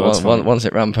day. Once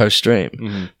it ran post stream,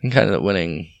 I think I ended up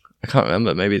winning, I can't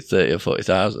remember, maybe 30 or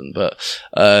 40,000. But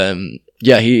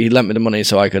he lent me the money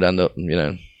so I could end up, you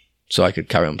know, so I could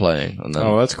carry on playing. And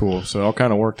then, that's cool. So it all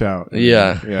kind of worked out.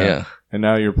 Yeah. And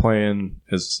now you're playing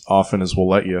as often as we'll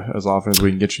let you, as often as we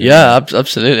can get you. Yeah,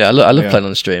 absolutely. I love playing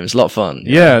on the stream. It's a lot of fun.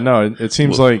 Yeah, no, it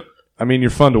seems like, I mean, you're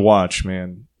fun to watch,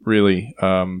 man. Really.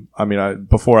 I mean,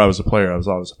 before I was a player, I was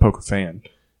always a poker fan,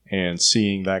 and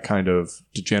seeing that kind of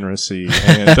degeneracy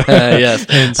and, yes,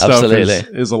 and stuff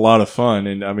absolutely. is a lot of fun.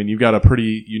 And I mean, you've got a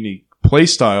pretty unique play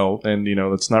style, and you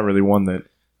know, it's not really one that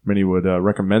many would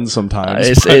recommend sometimes.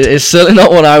 It's certainly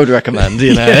not one I would recommend.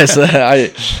 You know, it's,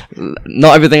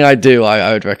 not everything I do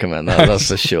I would recommend. That's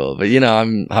for sure. But you know,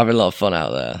 I'm having a lot of fun out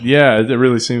there. Yeah, it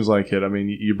really seems like it. I mean,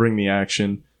 you bring the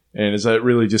action. And is that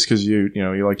really just because you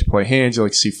like to play hands, you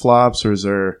like to see flops, or is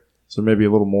there maybe a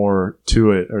little more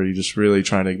to it, or are you just really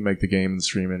trying to make the game and the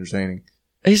stream entertaining?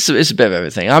 It's a bit of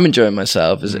everything. I'm enjoying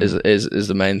myself is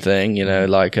the main thing, you know,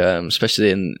 like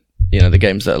especially in, you know, the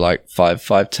games that are like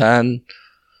 5-10.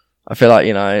 I feel like,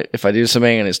 you know, if I do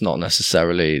something and it's not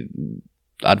necessarily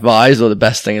advised or the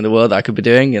best thing in the world that I could be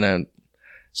doing, you know,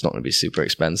 it's not going to be super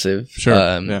expensive.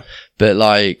 Sure. But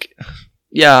like,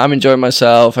 yeah, I'm enjoying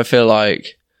myself. I feel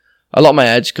like a lot of my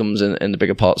edge comes in the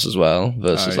bigger pots as well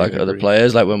versus like other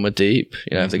players. Like when we're deep,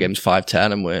 you know, if the game's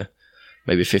 5-10 and we're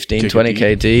maybe 15,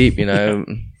 20k deep, you know,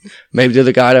 maybe the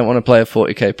other guy don't want to play a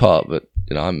 40k pot, but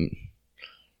you know,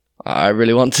 I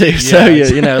really want to. So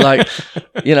you know, like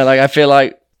I feel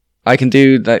like I can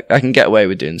do that. I can get away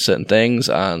with doing certain things,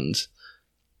 and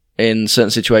in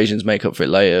certain situations make up for it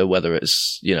later, whether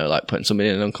it's, you know, like putting somebody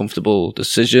in an uncomfortable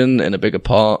decision in a bigger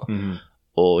pot.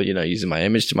 Or, you know, using my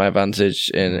image to my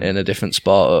advantage in a different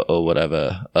spot or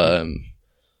whatever.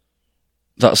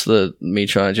 That's me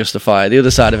trying to justify. The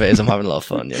other side of it is I'm having a lot of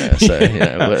fun, you know. So, you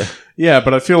know, yeah,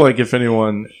 but I feel like if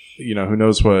anyone, you know, who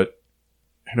knows what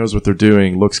they're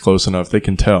doing looks close enough, they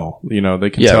can tell. You know, they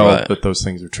can tell that those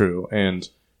things are true, and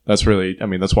that's really, I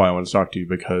mean, that's why I want to talk to you,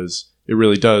 because it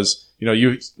really does. You know,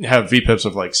 you have VPIPs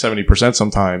of like 70%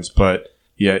 sometimes, but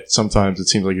yet sometimes it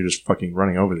seems like you're just fucking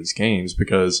running over these games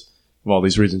because of all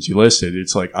these reasons you listed,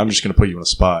 it's like, I'm just going to put you in a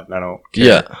spot. And I don't care.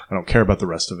 Yeah. I don't care about the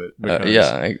rest of it.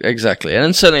 Exactly. And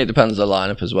then certainly it depends on the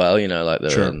lineup as well. You know, like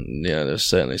Sure. there's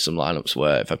certainly some lineups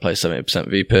where if I play 70%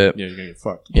 VPIP, Yeah, you're going to get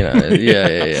fucked. you know,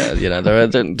 yeah. You know,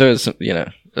 there's some, you know,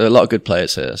 there are a lot of good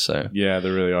players here. So Yeah,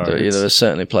 there really are. there are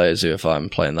certainly players who, if I'm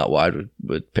playing that wide,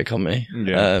 would pick on me.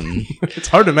 Yeah. It's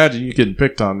hard to imagine you getting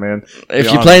picked on, man.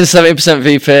 If you're playing 70%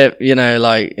 VPIP, you know,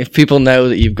 like, if people know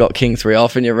that you've got King 3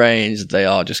 off in your range, they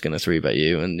are just going to 3-bet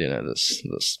you, and, you know,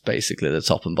 that's basically the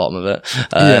top and bottom of it.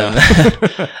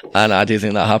 And I do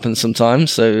think that happens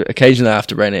sometimes, so occasionally I have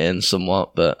to rein it in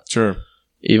somewhat, but Sure.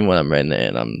 even when I'm reining it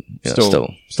in, I'm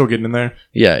still getting in there.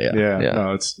 Yeah.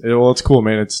 No, it's cool,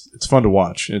 man. It's fun to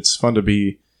watch. It's fun to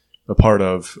be a part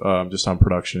of, just on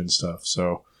production and stuff.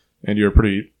 So, and you're a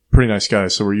pretty nice guy,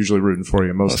 so we're usually rooting for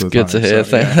you most of the time. That's good to hear.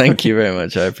 So, Thank you very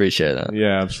much. I appreciate that.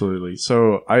 Yeah, absolutely.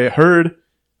 So I heard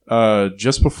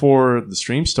just before the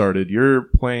stream started, you're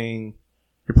playing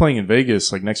in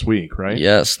Vegas like next week, right?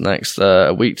 Yes, next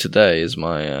a week today is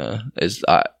my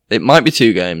it might be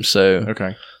 2 games. So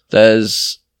okay.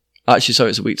 It's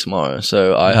a week tomorrow.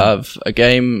 So I have a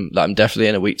game that I'm definitely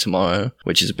in a week tomorrow,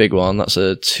 which is a big one. That's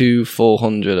a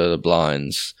 2-400 at the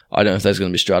blinds. I don't know if there's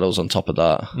going to be straddles on top of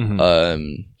that.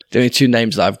 The only 2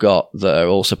 names that I've got that are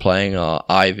also playing are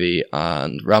Ivy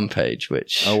and Rampage,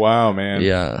 which... Oh, wow, man.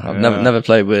 Yeah. I've never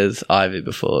played with Ivy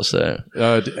before, so...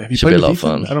 have you played with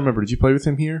Ethan? I don't remember. Did you play with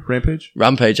him here, Rampage?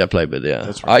 Rampage I played with, yeah.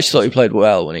 That's right. I actually thought he played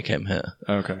well when he came here.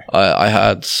 Okay. I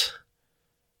had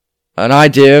an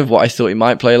idea of what I thought he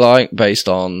might play like based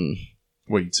on...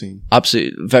 What you'd seen?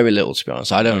 Absolutely very little, to be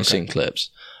honest. I'd only seen clips.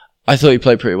 I thought he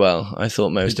played pretty well. I thought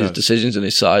most of his decisions and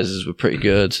his sizes were pretty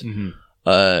good.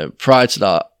 Prior to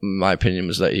that, my opinion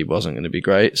was that he wasn't going to be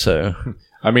great. So,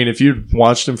 I mean, if you'd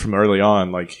watched him from early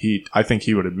on, like I think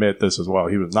he would admit this as well.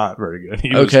 He was not very good.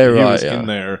 He was in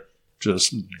there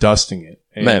just dusting it.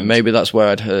 And maybe that's where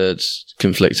I'd heard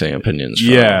conflicting opinions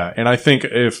from. Yeah, and I think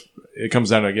if it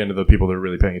comes down again to the people that are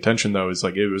really paying attention, though, is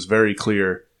like it was very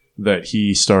clear that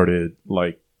he started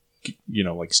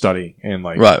studying and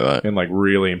right. and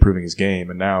really improving his game,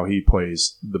 and now he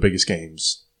plays the biggest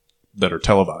games that are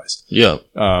televised. Yeah.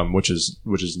 Which is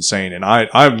insane. And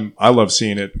I love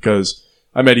seeing it because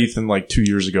I met Ethan like 2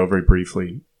 years ago, very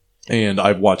briefly, and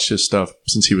I've watched his stuff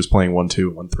since he was playing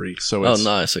 1-2, 1-3. So it's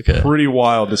nice. Okay. pretty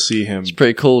wild to see him. It's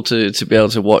pretty cool to be able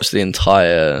to watch the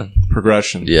entire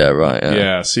progression. Yeah. Right.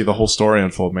 Yeah. See the whole story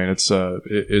unfold, man. It's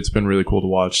been really cool to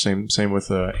watch. Same with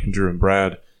Andrew and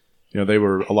Brad. You know, they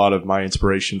were a lot of my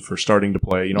inspiration for starting to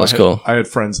play. You know, cool. I had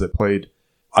friends that played.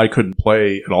 I couldn't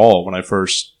play at all when I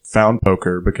first found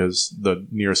poker because the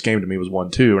nearest game to me was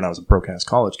 1-2, and I was a broadcast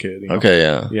college kid. You know? Okay,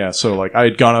 yeah. Yeah, so like I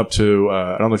had gone up to,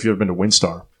 I don't know if you've ever been to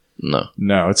WinStar.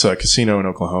 No, it's a casino in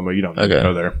Oklahoma. You don't need to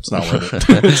go there. It's not worth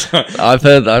it. I've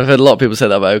heard a lot of people say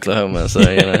that about Oklahoma, so,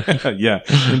 you know. Yeah,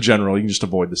 in general, you can just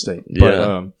avoid the state.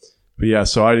 Yeah. But yeah,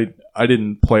 so I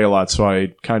didn't play a lot, so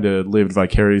I kind of lived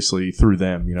vicariously through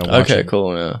them, you know. Watching. Okay,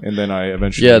 cool, yeah. And then I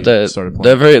eventually started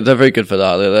playing. They're very good for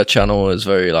that. Their channel is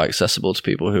very like accessible to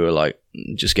people who are like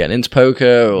just getting into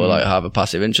poker or like have a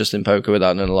passive interest in poker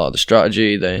without knowing a lot of the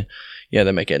strategy. They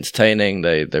make it entertaining.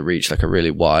 They reach like a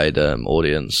really wide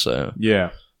audience. So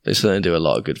yeah. They certainly do a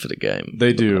lot of good for the game.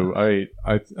 They do.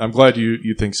 I'm glad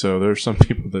you think so. There are some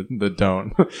people that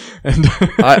don't. And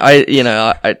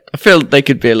I feel they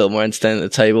could be a little more entertaining at the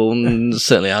table, and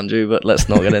certainly Andrew, but let's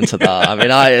not get into that. I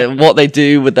mean, what they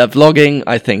do with their vlogging,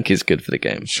 I think is good for the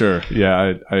game. Sure.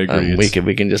 Yeah, I agree.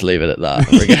 We can just leave it at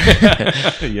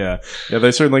that. Yeah.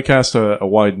 They certainly cast a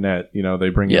wide net. You know, they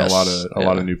bring in a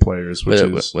lot of new players,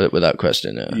 without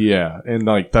question. Yeah, and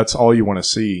like that's all you want to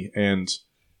see, and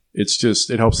it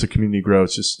helps the community grow.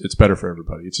 It's better for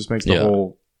everybody. It just makes the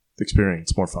whole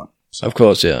experience more fun. So, of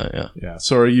course, yeah.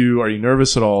 So are you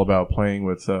nervous at all about playing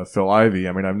with Phil Ivey?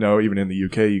 I mean, I know even in the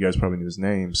UK, you guys probably knew his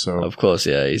name. So of course,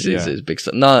 yeah, he's big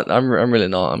stuff. No, I'm really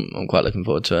not. I'm quite looking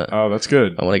forward to it. Oh, that's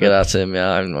good. I want to get at him. Yeah,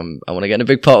 I want to get in a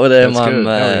big pot with him. That's good.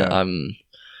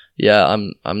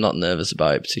 I'm not nervous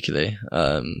about it particularly.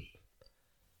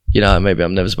 Maybe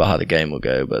I'm nervous about how the game will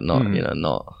go, but not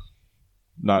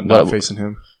not facing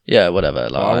him. Yeah, whatever.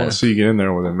 Like, I want to see you get in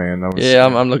there with it, man.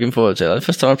 I'm looking forward to it. The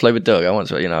first time I played with Doug, I want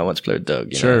to play with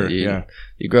Doug.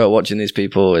 You grow up watching these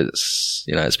people. It's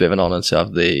a bit of an honor to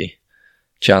have the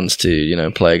chance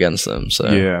to play against them.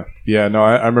 So yeah. No,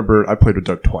 I remember I played with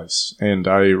Doug twice, and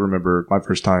I remember my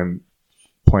first time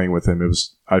playing with him.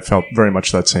 I felt very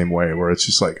much that same way, where it's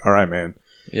just like, all right, man.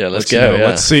 Yeah, let's go.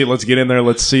 Let's get in there.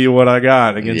 Let's see what I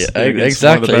got against exactly.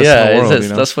 One of the best in the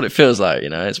world, that's what it feels like.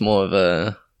 It's more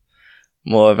of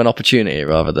more of an opportunity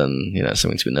rather than, you know,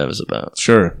 something to be nervous about.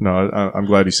 Sure. No, I'm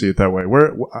glad you see it that way.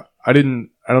 I don't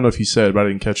know if you said, but I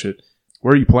didn't catch it.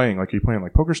 Where are you playing? Like, are you playing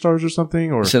like Poker Stars or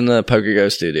something? Or it's in the Poker Go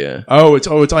studio.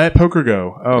 It's at Poker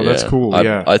Go. Oh, yeah. That's cool.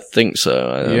 I think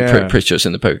so. I'm pretty sure it's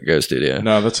in the Poker Go studio.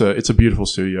 No, it's a beautiful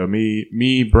studio.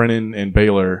 Me, Brennan, and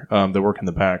Baylor, that work in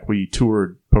the back, we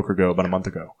toured Poker Go about a month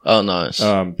ago. Oh, nice.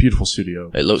 Beautiful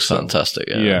studio. It looks fantastic.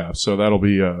 Yeah. So that'll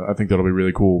be, I think that'll be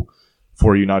really cool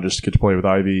for you, not just to get to play with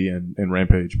Ivy and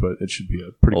Rampage, but it should be a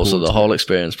pretty also cool the whole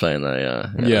experience playing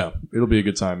there. Yeah, it'll be a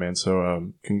good time, man.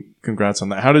 So congrats on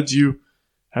that.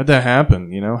 How'd that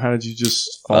happen? You know, how did you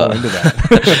just fall into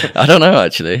that? I don't know,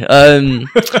 actually.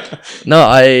 No,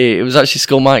 it was actually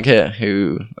Skull Mike here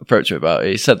who approached me about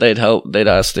it. He said they'd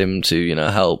asked him to, you know,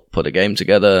 help put a game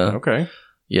together. Okay.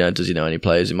 Yeah, does he know any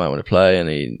players he might want to play? And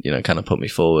he, you know, kind of put me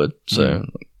forward. So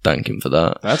thank him for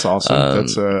that. That's awesome.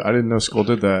 I didn't know Skull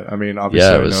did that. I mean, obviously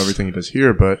I know everything he does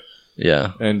here, but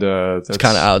yeah. And it's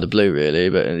kind of out of the blue, really.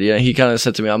 But yeah, he kind of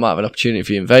said to me, I might have an opportunity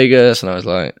for you in Vegas. And I was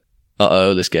like,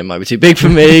 this game might be too big for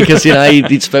me, because, you know,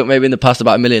 he'd spoke maybe in the past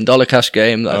about $1 million cash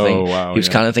game that I think he was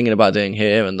kind of thinking about doing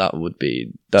here, and that'd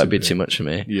be too much for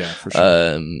me. Yeah, for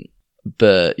sure.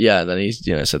 But yeah, then he's,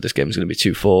 you know, said this game is going to be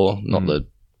 2-4, not the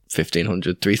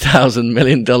 $1,500, $3,000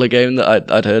 million game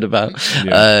that I'd heard about.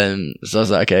 Yeah. So I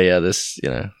was like, okay, yeah, this, you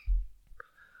know,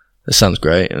 this sounds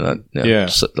great, and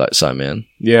like sign me in.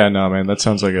 Yeah, no, man, that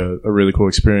sounds like a really cool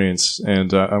experience,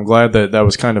 and I'm glad that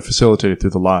was kind of facilitated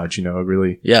through the lodge. You know, it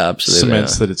really absolutely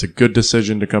cements that it's a good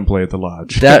decision to come play at the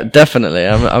lodge. Definitely,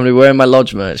 I'm gonna be wearing my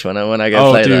lodge merch when I go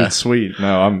play there. Oh, dude, sweet.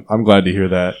 No, I'm glad to hear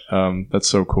that. That's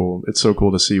so cool. It's so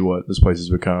cool to see what this place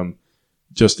has become,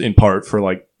 just in part for,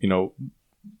 like, you know,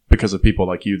 because of people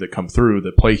like you that come through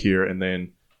that play here and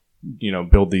then, you know,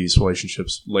 build these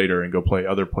relationships later and go play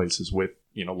other places with,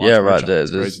 you know, yeah, right.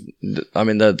 I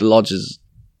mean, the lodges,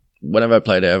 whenever I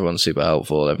played it, everyone's super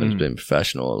helpful. Everyone's been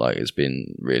professional. Like, it's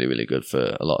been really, really good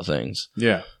for a lot of things.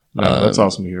 Yeah. No, that's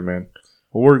awesome to hear, man.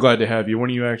 Well, we're glad to have you. When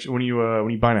are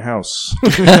you buying a house?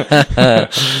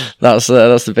 That's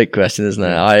the big question, isn't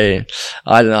it?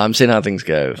 I don't know. I'm seeing how things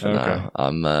go for now.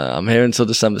 I'm here until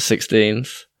December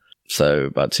 16th. So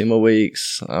about 2 more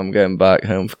weeks. I'm going back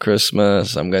home for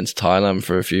Christmas. I'm going to Thailand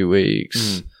for a few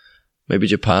weeks. Maybe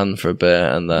Japan for a bit,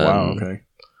 and then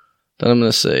then I'm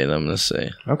gonna see.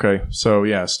 Okay, so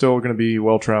yeah, still gonna be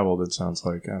well traveled. It sounds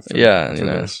like after you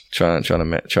know, trying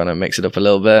to mix it up a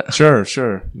little bit.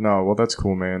 Sure. No, well, that's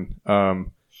cool, man.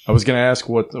 I was gonna ask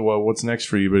what's next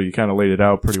for you, but you kind of laid it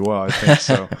out pretty well, I think.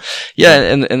 So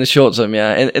yeah, in the short term,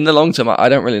 yeah. In the long term, I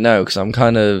don't really know, because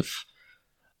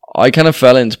I kind of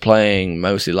fell into playing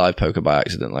mostly live poker by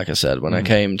accident. Like I said, when I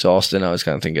came to Austin, I was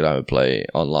kind of thinking I would play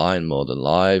online more than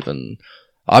live, and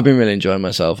I've been really enjoying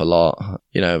myself a lot.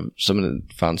 You know,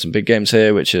 found some big games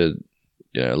here, which are,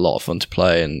 you know, a lot of fun to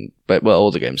play, but all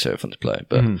the games here are fun to play.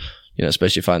 But you know,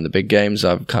 especially finding the big games,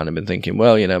 I've kind of been thinking,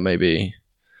 well, you know, maybe,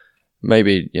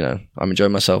 you know, I'm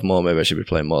enjoying myself more. Maybe I should be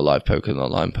playing more live poker than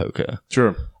online poker.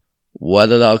 Sure.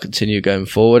 Whether that'll continue going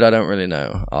forward, I don't really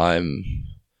know.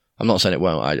 I'm not saying it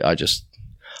won't.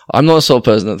 I'm not the sort of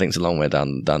person that thinks a long way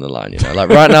down the line, you know. Like,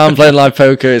 right now I'm playing live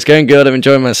poker, it's going good, I'm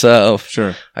enjoying myself.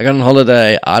 Sure. I got on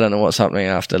holiday, I don't know what's happening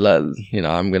after. You know,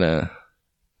 I'm gonna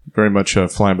very much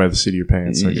flying by the seat of your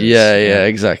pants, I guess. Yeah,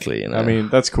 exactly. You know? I mean,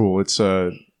 that's cool. It's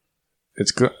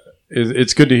good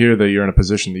to hear that you're in a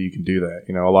position that you can do that.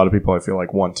 You know, a lot of people, I feel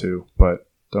like, want to, but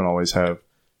don't always have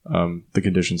the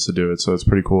conditions to do it. So it's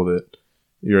pretty cool that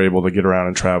you're able to get around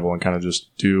and travel and kind of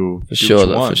just do for sure.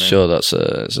 That's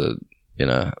a you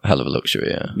know, hell of a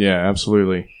luxury. Yeah,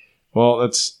 absolutely. Well,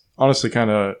 that's honestly kind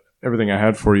of everything I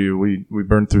had for you. We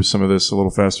burned through some of this a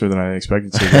little faster than I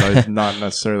expected to, but not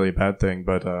necessarily a bad thing.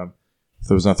 But if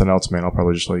there was nothing else, man, I'll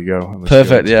probably just let you go.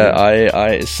 Perfect. Yeah,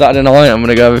 it's Saturday night. I'm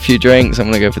gonna go have a few drinks. I'm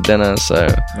gonna go for dinner. So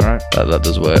all right, that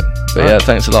does work. But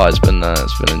thanks a lot. It's been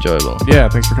enjoyable. Yeah,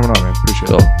 thanks for coming on, man. Appreciate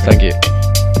it. Cool. Thank you.